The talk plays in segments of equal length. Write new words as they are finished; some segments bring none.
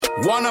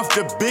One of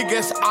the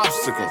biggest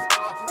obstacles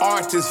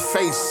artists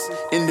face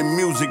in the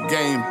music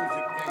game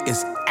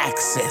is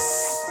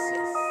access.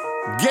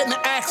 Getting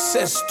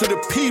access to the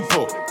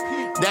people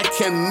that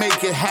can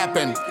make it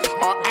happen,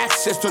 or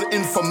access to the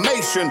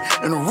information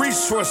and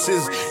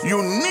resources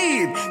you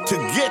need to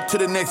get to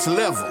the next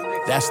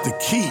level. That's the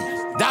key.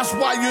 That's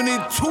why you need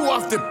two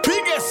of the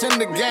biggest in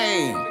the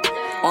game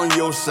on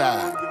your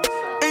side.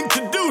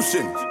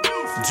 Introducing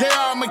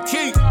J.R.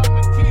 McKee,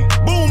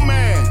 Boom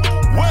Man.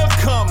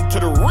 Welcome to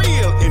the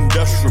real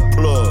Industrial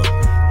Plug.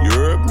 You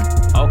heard me?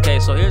 Okay,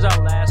 so here's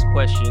our last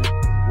question.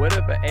 What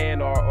if an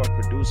A&R or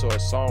producer or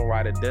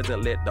songwriter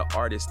doesn't let the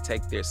artist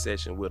take their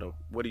session with them?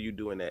 What do you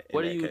do in that?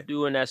 What do you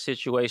do in that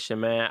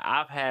situation, man?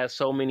 I've had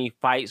so many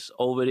fights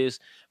over this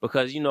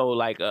because,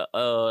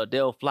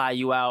 they'll fly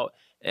you out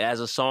as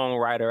a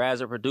songwriter,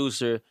 as a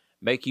producer,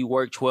 make you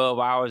work 12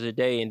 hours a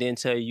day and then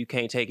tell you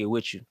can't take it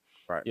with you.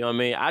 Right. You know what I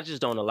mean? I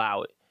just don't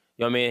allow it.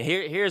 You know what I mean?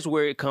 Here's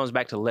where it comes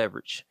back to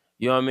leverage.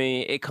 You know what I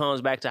mean? It comes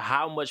back to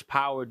how much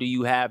power do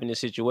you have in this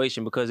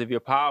situation? Because if you're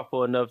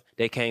powerful enough,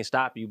 they can't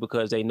stop you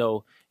because they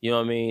know, you know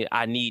what I mean,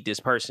 I need this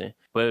person.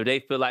 But if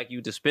they feel like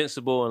you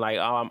dispensable and like,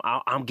 oh,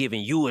 I'm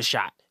giving you a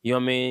shot, you know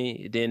what I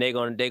mean? Then they're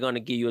gonna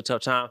give you a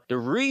tough time. The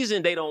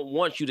reason they don't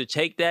want you to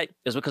take that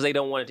is because they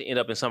don't want it to end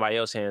up in somebody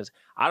else's hands.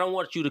 I don't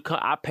want you to come.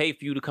 I pay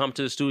for you to come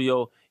to the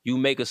studio, you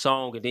make a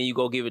song, and then you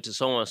go give it to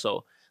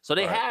so-and-so. So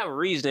they have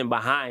reasoning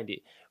behind it,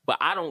 but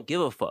I don't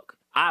give a fuck.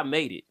 I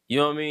made it. You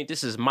know what I mean?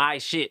 This is my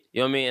shit. You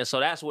know what I mean? And so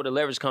that's where the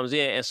leverage comes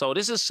in. And so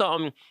this is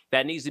something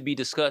that needs to be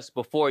discussed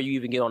before you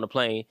even get on the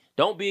plane.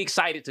 Don't be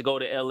excited to go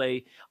to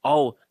LA.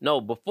 Oh, no,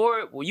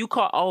 when you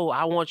call, oh,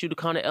 I want you to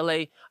come to LA.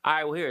 All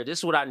right, well, here, this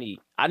is what I need.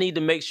 I need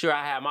to make sure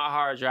I have my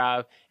hard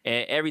drive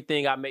and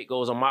everything I make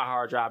goes on my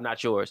hard drive,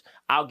 not yours.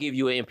 I'll give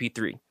you an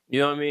MP3. You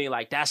know what I mean?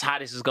 Like, that's how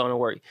this is going to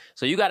work.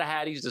 So you got to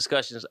have these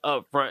discussions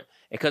up front.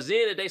 Because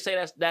then if they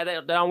say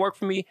that don't work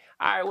for me,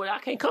 all right, well, I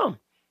can't come.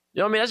 You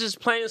know what I mean? That's just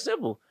plain and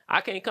simple.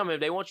 I can't come. If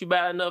they want you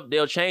bad enough,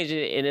 they'll change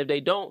it. And if they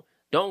don't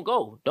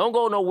go. Don't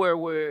go nowhere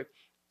where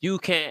you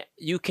can't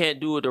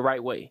do it the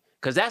right way.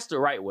 Because that's the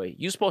right way.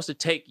 You're supposed to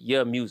take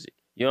your music.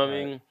 You know what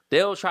I mean?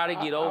 They'll try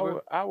to get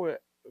over. I would,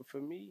 for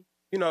me,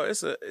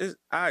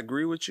 I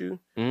agree with you.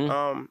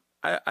 Mm-hmm.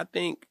 I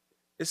think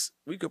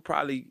we could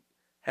probably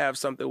have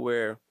something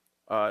where,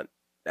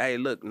 hey,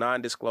 look,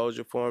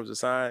 non-disclosure forms are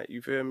signed.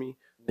 You feel me?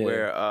 Yeah.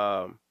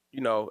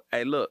 Where,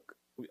 hey, look,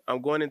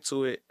 I'm going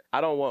into it. I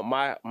don't want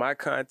my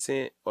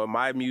content or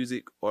my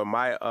music or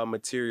my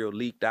material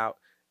leaked out,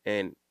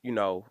 and you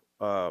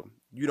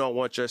don't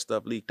want your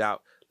stuff leaked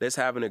out. Let's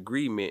have an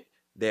agreement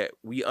that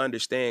we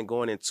understand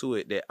going into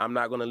it that I'm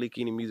not going to leak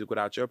any music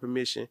without your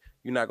permission.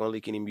 You're not going to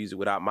leak any music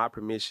without my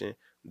permission.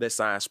 Let's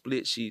sign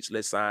split sheets.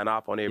 Let's sign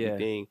off on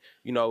everything.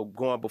 Yeah.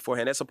 Going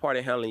beforehand. That's a part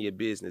of handling your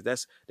business.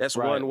 That's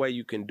right. One way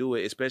you can do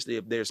it, especially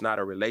if there's not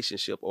a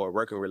relationship or a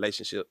working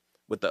relationship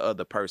with the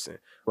other person.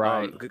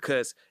 Right.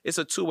 Because it's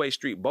a two-way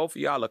street. Both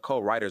of y'all are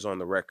co-writers on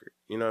the record.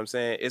 You know what I'm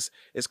saying?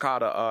 It's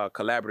called a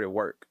collaborative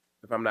work,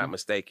 if I'm not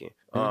mistaken.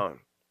 Mm-hmm.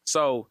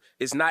 So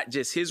it's not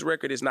just his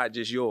record, it's not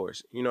just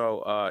yours.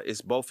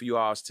 It's both of you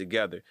all's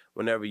together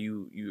whenever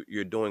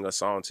you're doing a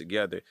song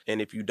together, and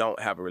if you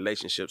don't have a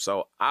relationship.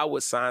 So I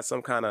would sign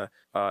some kind of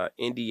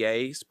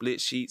NDA,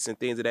 split sheets and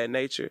things of that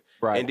nature.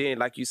 Right. And then,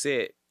 like you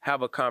said,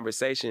 have a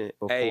conversation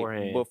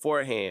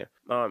beforehand.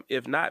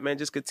 If not, man,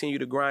 just continue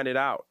to grind it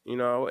out,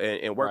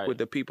 and work with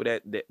the people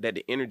that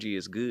the energy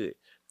is good.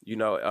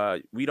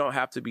 We don't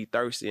have to be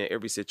thirsty in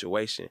every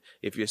situation.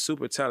 If you're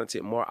super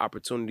talented, more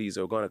opportunities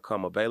are going to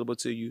come available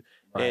to you.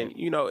 Right. And,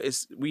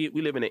 we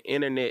live in an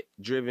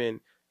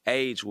internet-driven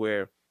age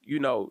where,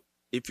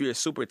 if you're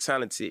super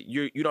talented,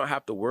 you don't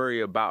have to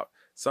worry about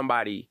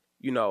somebody,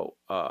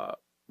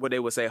 what they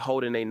would say,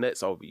 holding their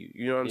nuts over you.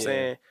 You know what I'm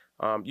saying?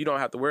 You don't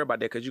have to worry about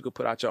that because you can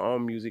put out your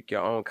own music,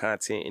 your own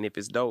content, and if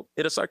it's dope,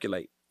 it'll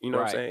circulate. You know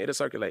what I'm saying? It'll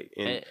circulate.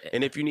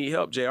 And if you need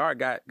help, JR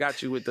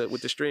got you with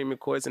the streaming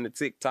course and the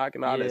TikTok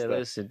and all that stuff.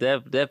 Listen,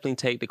 definitely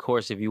take the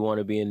course if you want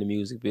to be in the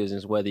music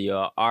business, whether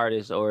you're an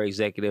artist or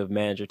executive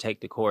manager,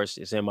 take the course.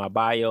 It's in my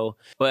bio.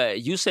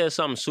 But you said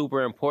something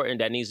super important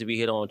that needs to be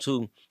hit on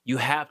too. You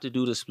have to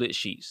do the split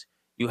sheets.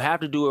 You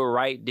have to do it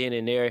right then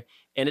and there.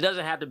 And it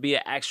doesn't have to be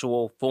an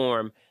actual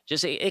form.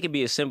 Just it can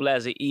be as simple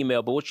as an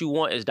email. But what you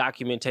want is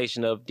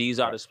documentation of these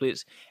are the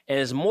splits. And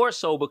it's more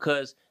so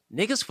because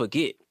niggas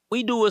forget.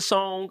 We do a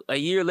song, a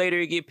year later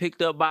it get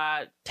picked up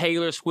by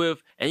Taylor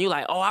Swift, and you're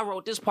like, oh, I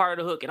wrote this part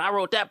of the hook, and I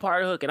wrote that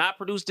part of the hook, and I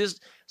produced this.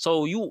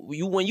 So you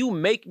when you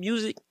make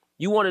music,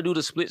 you want to do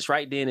the splits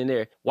right then and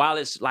there. While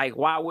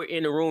we're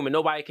in the room and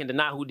nobody can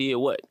deny who did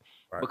what.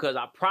 Right. Because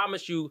I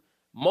promise you,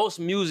 most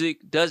music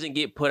doesn't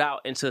get put out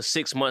until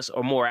 6 months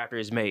or more after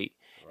it's made.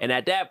 Right. And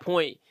at that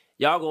point,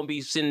 y'all gonna be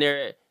sitting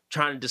there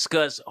trying to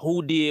discuss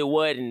who did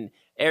what and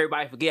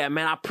everybody forget,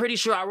 man, I'm pretty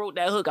sure I wrote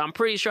that hook. I'm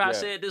pretty sure I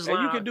said this line.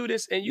 And you can do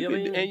this, and you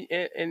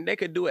can, and they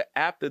could do it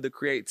after the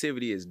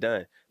creativity is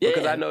done.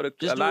 Because I know a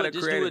lot of creative,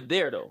 just do it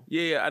there though.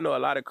 Yeah, I know a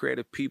lot of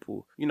creative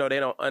people. You know, they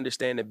don't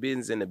understand the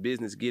business, and the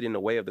business get in the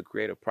way of the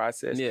creative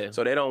process. Yeah.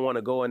 So they don't want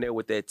to go in there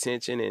with that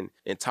tension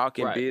and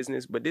talking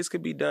business. But this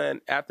could be done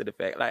after the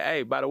fact. Like,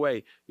 hey, by the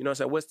way, you know what I'm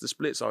saying? What's the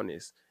splits on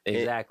this?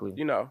 Exactly. And,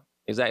 you know.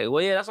 Exactly.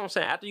 Well, yeah, that's what I'm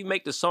saying. After you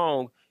make the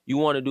song, you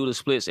want to do the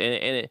splits.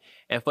 And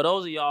for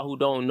those of y'all who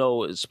don't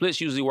know,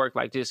 splits usually work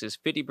like this. It's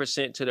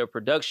 50% to the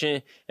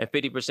production and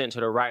 50% to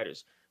the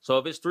writers. So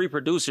if it's 3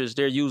 producers,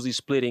 they're usually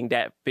splitting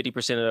that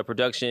 50% of the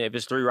production. If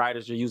it's 3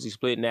 writers, they're usually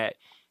splitting that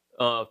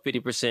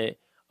 50%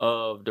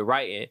 of the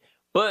writing.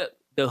 But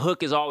the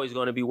hook is always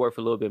going to be worth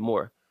a little bit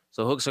more.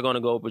 So hooks are going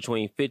to go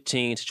between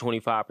 15 to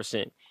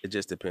 25%. It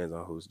just depends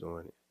on who's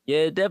doing it. Yeah,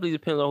 it definitely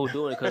depends on who's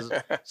doing it, because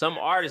some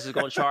artists is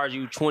going to charge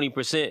you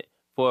 20%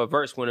 for a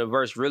verse when a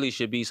verse really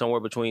should be somewhere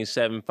between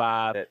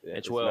 7.5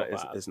 and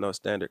 12.5. It's no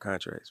standard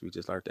contracts. We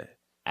just learned that.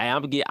 Hey,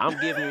 I'm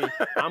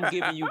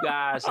giving you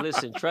guys.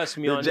 Listen, trust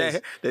me on this.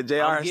 The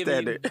JR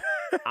standard.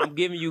 I'm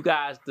giving you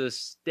guys the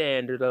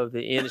standard of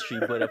the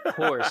industry, but of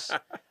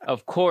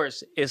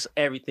course,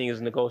 everything is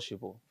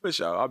negotiable. For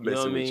sure, I'm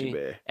messing with you,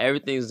 man.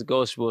 Everything is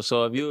negotiable.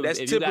 So that's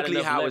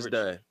typically how it's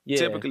done. Yeah.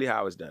 Typically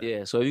how it's done.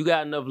 Yeah. So if you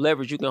got enough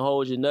leverage, you can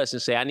hold your nuts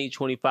and say, I need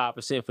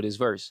 25% for this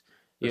verse.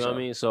 You know what I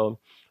mean? So,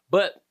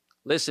 but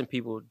listen,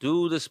 people,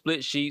 do the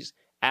split sheets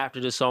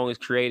after the song is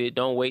created.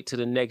 Don't wait till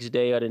the next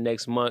day or the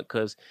next month,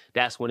 because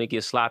that's when it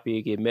gets sloppy,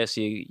 it get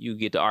messy, you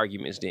get the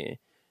arguments then.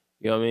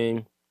 You know what I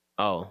mean?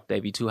 Oh, they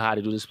be too high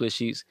to do the split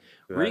sheets.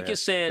 Reek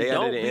is saying,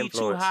 don't be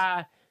too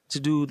high to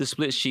do the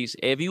split sheets.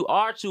 If you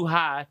are too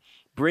high,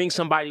 bring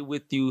somebody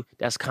with you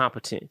that's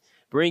competent.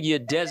 Bring your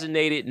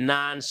designated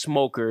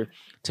non-smoker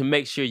to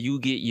make sure you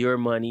get your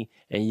money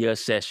and your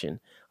session.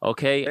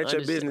 Okay? Let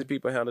your business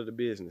people handle the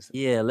business.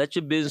 Yeah, let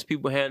your business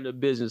people handle the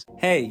business.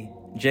 Hey,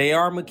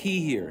 JR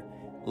McKee here.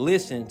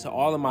 Listen, to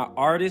all of my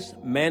artists,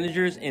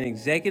 managers, and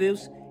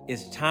executives,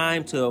 it's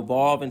time to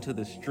evolve into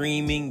the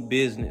streaming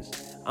business.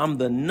 I'm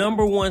the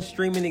 #1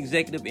 streaming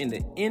executive in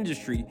the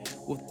industry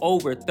with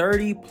over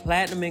 30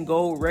 platinum and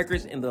gold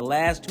records in the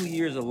last 2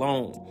 years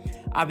alone.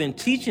 I've been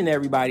teaching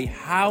everybody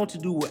how to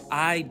do what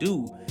I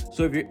do.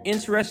 So if you're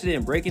interested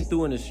in breaking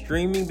through in the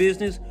streaming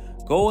business,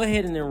 go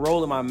ahead and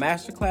enroll in my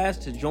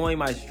masterclass to join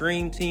my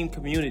Stream Team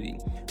community.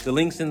 The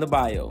link's in the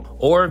bio.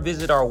 Or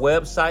visit our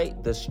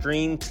website,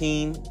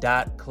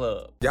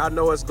 thestreamteam.club. Y'all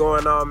know what's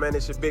going on, man.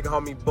 It's your big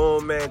homie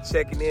Boom, man,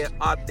 checking in.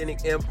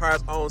 Authentic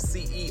Empire's own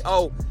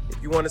CEO.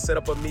 If you want to set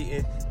up a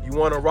meeting, you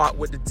want to rock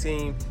with the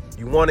team,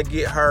 you want to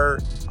get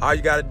heard, all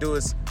you got to do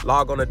is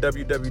log on to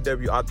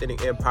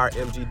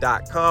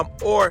www.AuthenticEmpireMG.com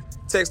or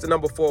text the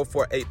number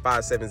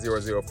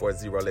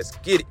 404-857-0040. Let's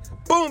get it.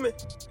 Booming.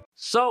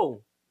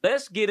 So,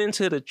 let's get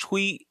into the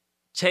tweet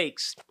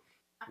takes.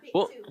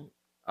 Well,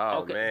 oh,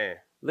 okay. Man.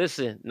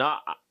 Listen, I'm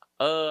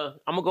going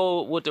to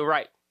go with the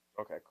right.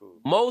 Okay, cool.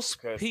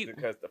 Most people.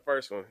 Because the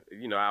first one,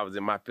 you know, I was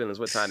in my feelings.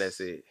 What time that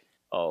said?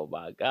 Oh,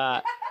 my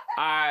God.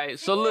 All right,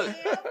 so look.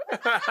 6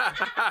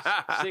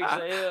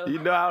 a.m. You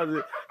know I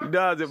was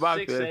in my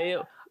 6 feelings. 6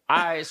 a.m. All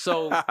right,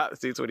 so.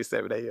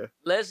 6:27 a.m.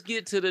 Let's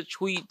get to the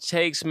tweet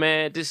takes,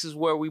 man. This is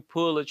where we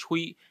pull a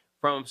tweet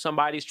from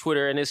somebody's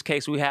Twitter. In this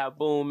case, we have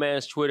Boom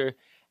Man's Twitter.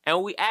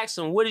 And we asked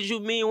him, what did you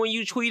mean when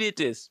you tweeted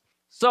this?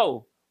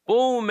 So,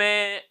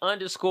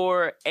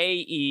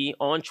 BoomMan_AE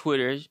on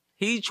Twitter,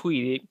 he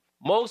tweeted,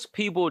 most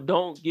people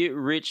don't get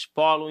rich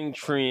following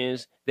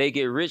trends. They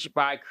get rich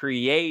by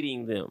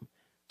creating them.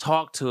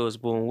 Talk to us,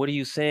 Boom. What are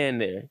you saying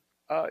there?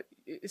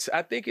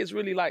 I think it's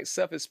really like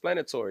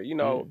self-explanatory. You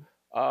know,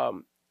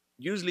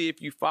 usually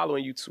if you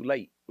following, you too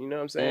late. You know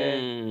what I'm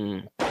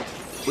saying?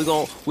 We're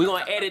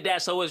gonna edit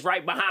that so it's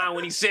right behind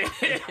what he said.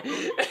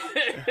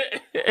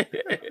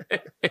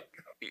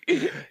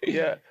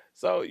 Yeah.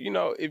 So, you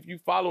know, if you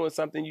following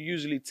something,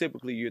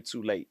 typically you're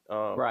too late.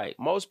 Right.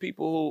 Most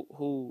people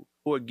who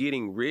are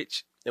getting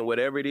rich and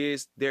whatever it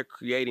is, they're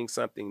creating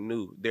something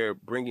new. They're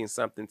bringing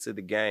something to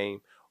the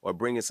game, or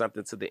bringing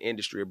something to the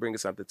industry, or bringing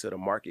something to the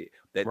market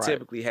that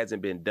typically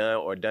hasn't been done,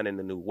 or done in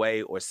a new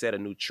way, or set a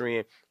new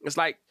trend. It's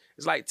like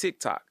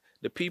TikTok.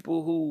 The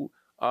people who,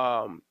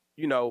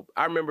 you know,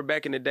 I remember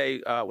back in the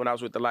day when I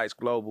was with the Lights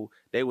Global,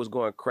 they was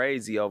going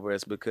crazy over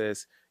us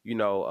because, you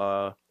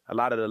know, a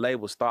lot of the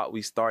labels thought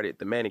we started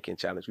the mannequin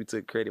challenge. We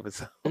took credit for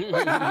something.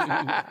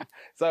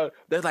 So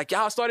they're like,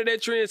 y'all started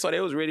that trend. So they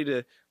was ready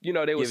to, you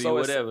know, they was give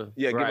whatever.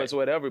 Yeah, give us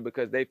whatever,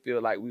 because they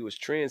feel like we was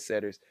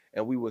trendsetters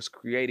and we was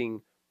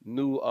creating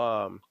new,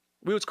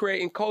 we was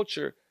creating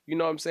culture, you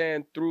know what I'm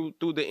saying, through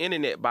the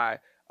internet by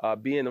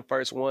being the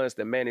first ones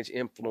to manage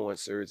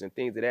influencers and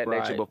things of that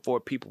nature before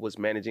people was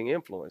managing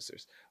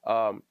influencers.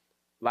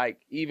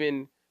 Like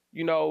even,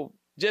 you know,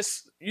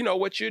 just, you know,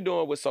 what you're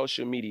doing with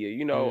social media,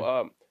 you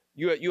know,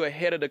 you're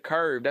ahead of the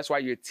curve. That's why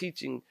you're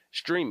teaching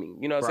streaming.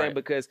 You know what I'm saying?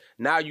 Because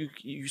now you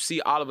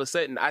see all of a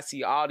sudden, I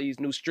see all these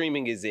new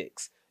streaming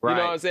execs. You know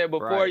Right, what I'm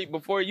saying?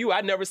 Before you,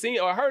 I'd never seen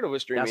or heard of a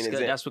streaming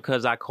event. That's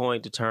because I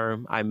coined the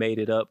term. I made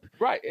it up.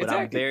 Right, But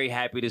exactly. I'm very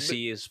happy to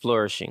see it's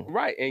flourishing.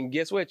 Right, and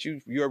guess what?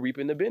 You're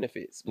reaping the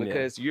benefits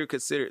because you're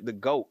considered the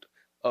GOAT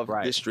of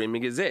the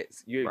streaming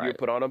execs. You're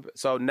put on them.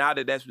 So now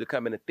that that's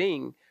becoming a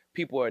thing,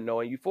 people are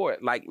knowing you for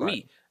it. Like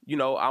me, you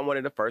know, I'm one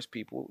of the first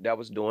people that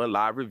was doing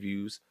live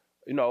reviews,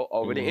 you know,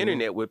 over the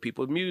internet with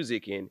people's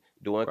music and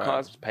doing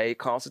paid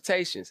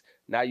consultations.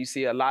 Now you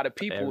see a lot of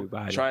people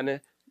trying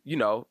to, you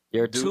know,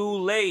 You're too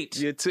late.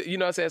 You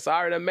know what I'm saying? So I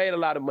already made a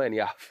lot of money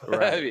off.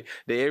 Right.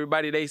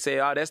 Everybody, they say,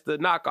 oh, that's the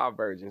knockoff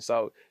version.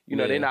 So, you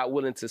know, they're not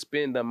willing to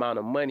spend the amount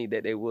of money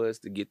that they was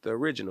to get the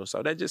original.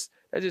 So that's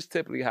just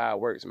typically how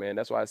it works, man.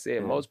 That's why I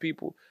said most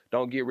people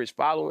don't get rich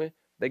following.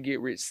 They get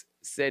rich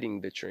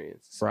setting the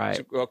trends.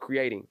 Right. Or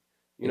creating.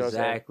 You know what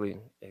I'm saying?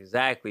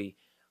 Exactly.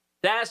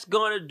 That's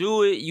gonna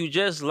do it. You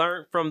just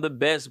learned from the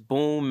best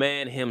boom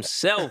man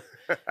himself.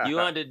 You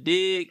under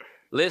dig?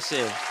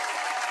 Listen,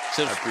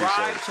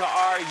 subscribe to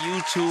our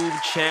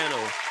YouTube channel.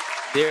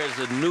 There's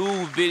a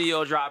new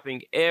video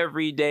dropping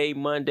every day,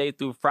 Monday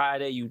through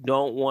Friday. You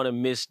don't want to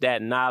miss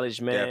that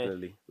knowledge, man.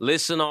 Definitely.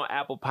 Listen on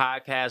Apple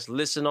Podcasts.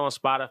 Listen on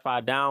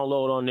Spotify.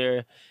 Download on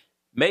there.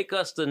 Make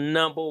us the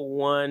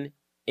 #1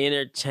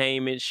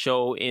 entertainment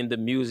show in the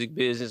music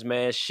business,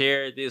 man.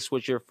 Share this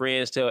with your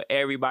friends. Tell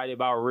everybody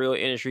about Real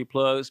Industry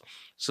Plugs.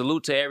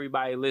 Salute to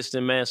everybody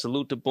listening, man.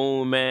 Salute to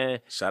Boom, man.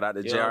 Shout out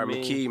to J.R.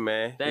 McKee,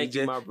 man. Thank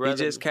you, my brother. He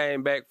just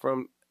came back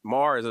from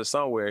Mars or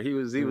somewhere. He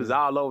was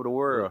all over the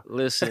world.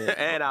 Listen,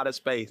 and out of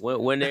space.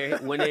 When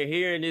they're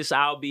hearing this,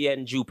 I'll be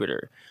at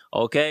Jupiter.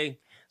 Okay,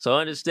 so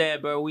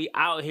understand, bro. We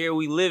out here.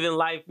 We living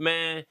life,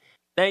 man.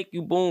 Thank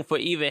you, Boom, for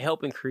even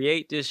helping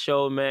create this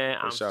show, man.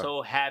 I'm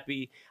so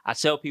happy. I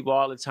tell people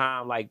all the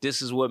time, like,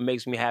 this is what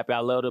makes me happy. I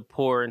love to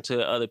pour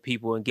into other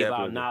people and give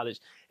out knowledge.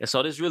 And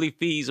so this really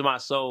feeds my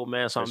soul,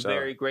 man. So I'm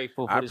very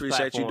grateful for this platform. I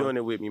appreciate you doing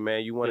it with me,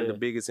 man. You're one of the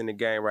biggest in the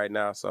game right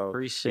now. So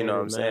appreciate you know what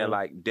I'm man. saying?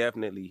 Like,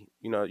 definitely,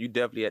 you know, you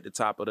definitely at the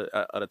top of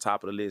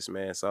the list,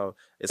 man. So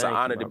it's an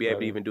honor to be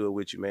able to even do it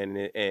with you,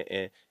 man.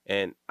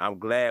 And I'm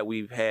glad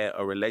we've had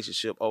a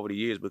relationship over the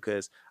years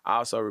because I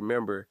also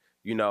remember,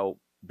 you know,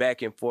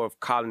 back and forth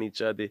calling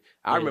each other.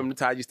 I remember the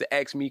time you used to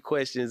ask me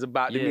questions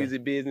about the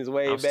music business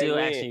way back then. I'm still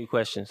asking you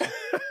questions.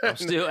 I'm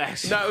still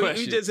asking you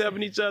questions. We just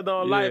helping each other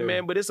on life,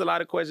 man. But it's a lot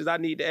of questions I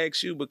need to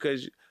ask you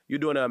because you're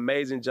doing an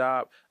amazing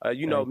job.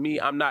 You know me,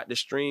 I'm not the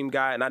stream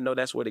guy, and I know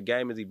that's where the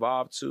game has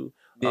evolved to.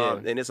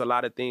 And it's a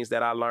lot of things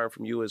that I learned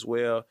from you as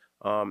well.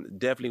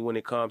 Definitely when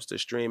it comes to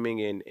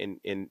streaming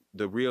and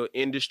the real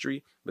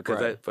industry,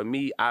 because for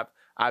me,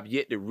 I've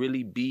yet to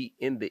really be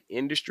in the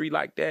industry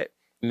like that.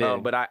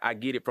 But I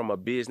get it from a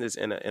business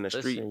and a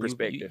street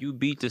perspective. You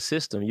beat the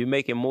system. You're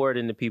making more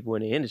than the people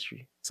in the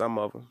industry. Some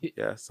of them.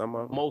 Yeah, some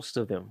of them. Most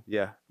of them.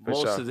 Yeah,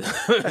 most of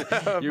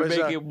them. You're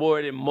making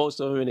more than most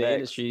of them in the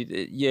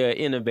industry. You're an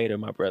innovator,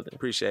 my brother.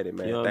 Appreciate it,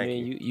 man. You know what I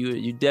mean?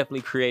 You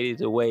definitely created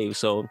the wave.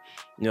 So,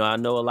 you know, I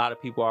know a lot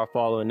of people are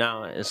following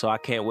now, and so I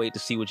can't wait to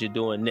see what you're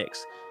doing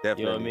next.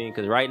 Definitely. You know what I mean?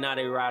 Because right now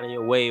they're riding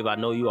your wave. I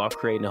know you are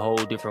creating a whole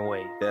different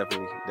wave.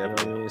 Definitely. You know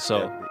what I mean?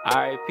 So, all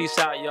right, peace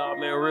out, y'all,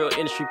 man. Real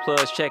Industry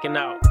Plugs checking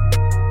out.